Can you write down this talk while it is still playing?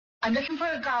I'm looking for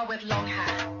a girl with long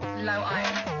hair, low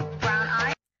iron, brown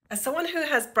eyes. As someone who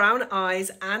has brown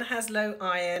eyes and has low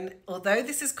iron, although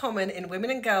this is common in women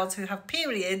and girls who have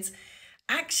periods,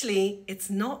 actually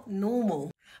it's not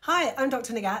normal. Hi, I'm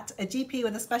Dr. Nagat, a GP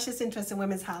with a specialist interest in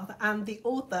women's health and the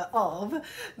author of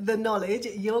The Knowledge,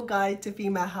 Your Guide to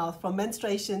Female Health from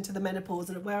Menstruation to the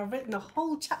Menopause, and where I've written a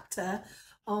whole chapter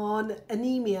on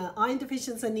anemia, iron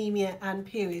deficiency anemia and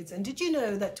periods. And did you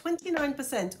know that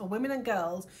 29% of women and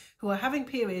girls who are having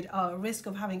period are at risk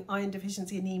of having iron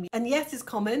deficiency anemia? And yes, it's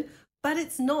common, but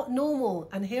it's not normal.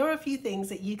 And here are a few things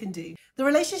that you can do. The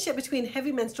relationship between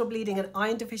heavy menstrual bleeding and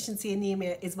iron deficiency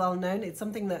anemia is well known. It's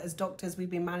something that as doctors we've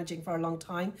been managing for a long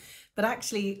time, but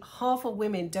actually half of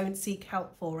women don't seek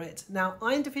help for it. Now,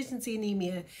 iron deficiency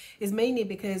anemia is mainly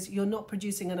because you're not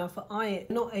producing enough iron,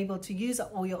 not able to use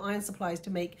up all your iron supplies to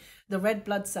make the red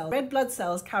blood cells. Red blood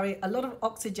cells carry a lot of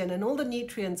oxygen and all the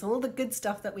nutrients, all the good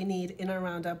stuff that we need in and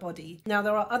around our body. Now,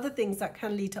 there are other things that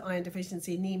can lead to iron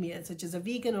deficiency anemia, such as a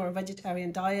vegan or a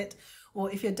vegetarian diet, or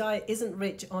if your diet isn't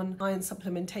rich on iron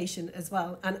supplementation as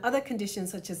well, and other conditions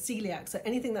such as celiac, so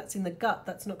anything that's in the gut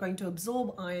that's not going to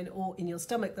absorb iron, or in your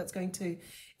stomach that's going to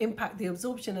impact the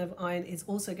absorption of iron, is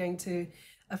also going to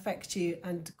affect you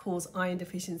and cause iron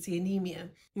deficiency anemia.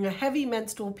 You know, heavy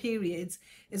menstrual periods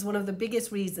is one of the biggest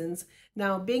reasons.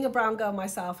 Now, being a brown girl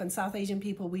myself and South Asian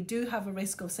people, we do have a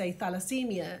risk of, say,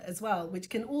 thalassemia as well, which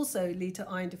can also lead to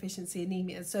iron deficiency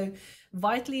anemia. So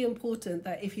vitally important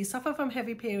that if you suffer from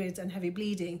heavy periods and heavy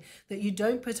bleeding, that you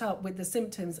don't put up with the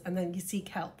symptoms and then you seek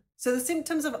help. So the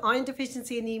symptoms of iron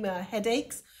deficiency anemia are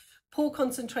headaches, poor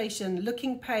concentration,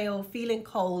 looking pale, feeling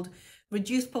cold,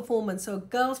 reduced performance. So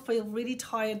girls feel really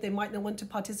tired, they might not want to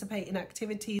participate in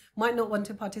activities, might not want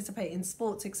to participate in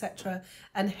sports, etc.,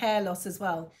 and hair loss as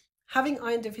well. Having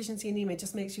iron deficiency anemia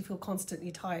just makes you feel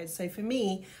constantly tired. So for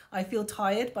me, I feel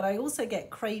tired, but I also get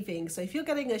craving. So if you're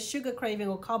getting a sugar craving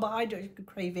or carbohydrate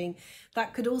craving,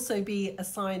 that could also be a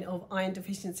sign of iron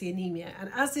deficiency anemia.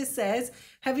 And as this says,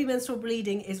 heavy menstrual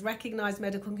bleeding is recognized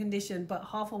medical condition, but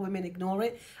half of women ignore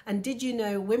it. And did you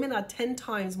know women are 10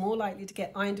 times more likely to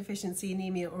get iron deficiency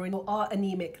anemia or are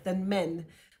anemic than men?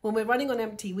 When we're running on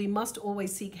empty, we must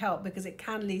always seek help because it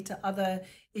can lead to other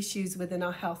issues within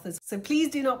our health. So please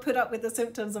do not put up with the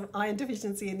symptoms of iron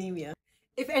deficiency anemia.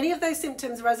 If any of those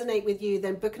symptoms resonate with you,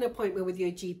 then book an appointment with your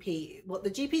GP. What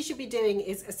the GP should be doing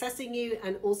is assessing you,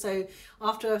 and also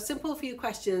after a simple few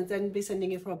questions, then be sending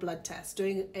you for a blood test,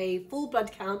 doing a full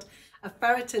blood count, a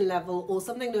ferritin level, or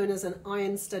something known as an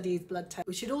iron studies blood test.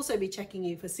 We should also be checking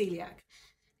you for celiac.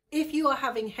 If you are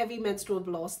having heavy menstrual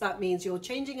loss, that means you're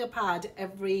changing a pad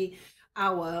every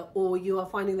hour, or you are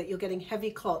finding that you're getting heavy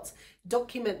clots,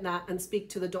 document that and speak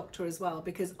to the doctor as well,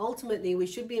 because ultimately we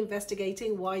should be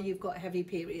investigating why you've got heavy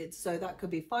periods. So that could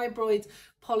be fibroids,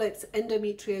 polyps,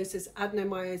 endometriosis,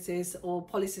 adenomyosis, or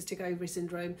polycystic ovary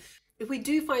syndrome. If we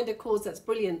do find a cause, that's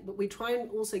brilliant, but we try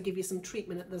and also give you some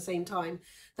treatment at the same time.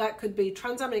 That could be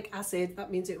tranexamic acid,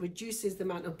 that means it reduces the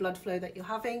amount of blood flow that you're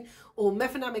having, or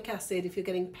mefenamic acid if you're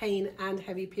getting pain and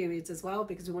heavy periods as well,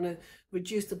 because we want to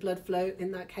reduce the blood flow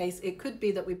in that case. It could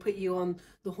be that we put you on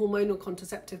the hormonal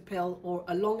contraceptive pill or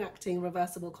a long-acting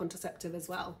reversible contraceptive as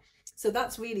well. So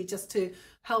that's really just to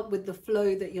help with the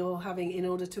flow that you're having in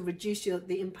order to reduce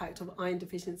the impact of iron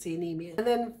deficiency anemia. And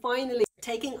then finally,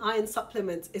 taking iron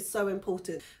supplements is so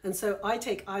important. And so I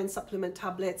take iron supplement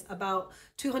tablets, about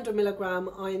 200 milligram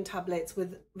iron tablets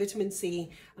with vitamin C,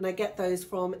 and I get those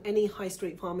from any high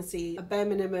street pharmacy, a bare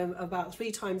minimum about 3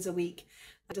 times a week.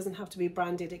 It doesn't have to be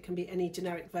branded, it can be any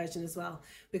generic version as well,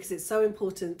 because it's so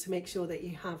important to make sure that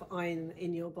you have iron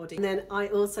in your body. And then I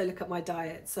also look at my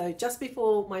diet. So just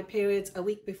before my periods, a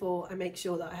week before, I make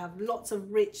sure that I have lots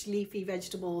of rich leafy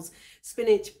vegetables,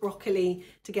 spinach, broccoli,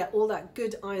 to get all that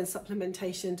good iron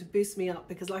supplementation to boost me up,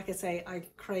 because like I say, I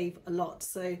crave a lot.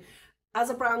 So as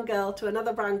a brown girl to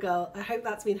another brown girl, I hope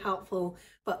that's been helpful.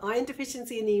 But iron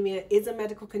deficiency anemia is a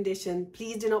medical condition.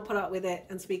 Please do not put up with it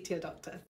and speak to your doctor.